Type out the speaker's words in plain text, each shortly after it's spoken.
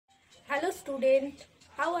Hello student,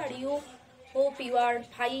 how are you? Hope you are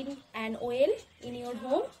fine and well in your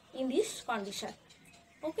home in this condition.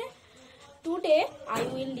 Okay, today I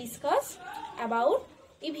will discuss about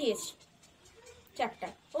EVS chapter.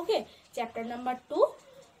 Okay, chapter number 2,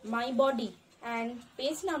 my body, and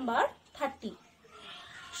page number 30.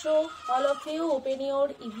 So all of you open your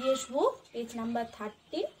EVS book, page number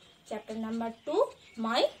 30, chapter number 2,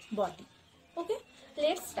 my body. Okay,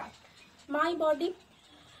 let's start. My body.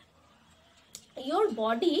 Your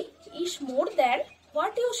body is more than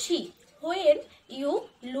what you see when you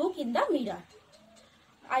look in the mirror.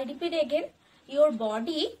 I repeat again, your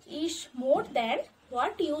body is more than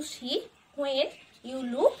what you see when you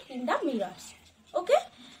look in the mirrors. Okay?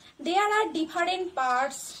 There are different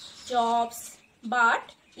parts, jobs,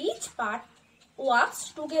 but each part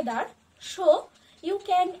works together so you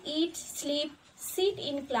can eat, sleep, sit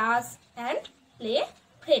in class and play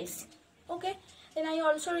friends. Okay? Then I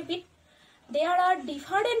also repeat, there are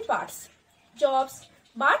different parts, jobs,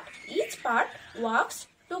 but each part works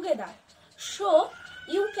together. So,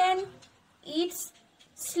 you can eat,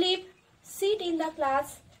 sleep, sit in the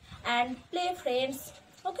class and play friends.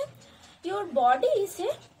 Okay? Your body is a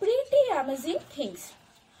pretty amazing thing.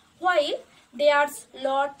 While there's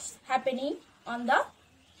lots happening on the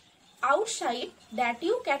outside that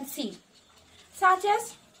you can see, such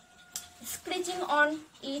as scratching on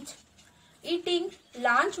it, eating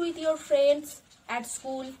lunch with your friends at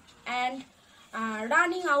school and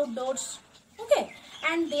running outdoors. Okay,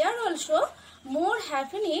 and there are also more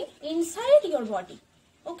happening inside your body.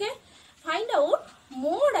 Okay, find out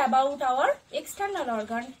more about our external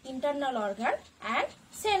organ, internal organ and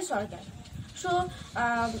sense organ. So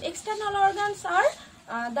external organs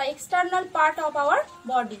are the external part of our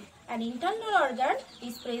body and internal organ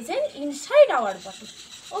is present inside our body.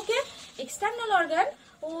 Okay, external organ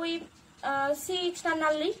we see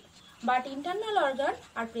externally, but internal organs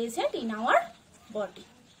are present in our body.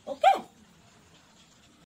 Okay.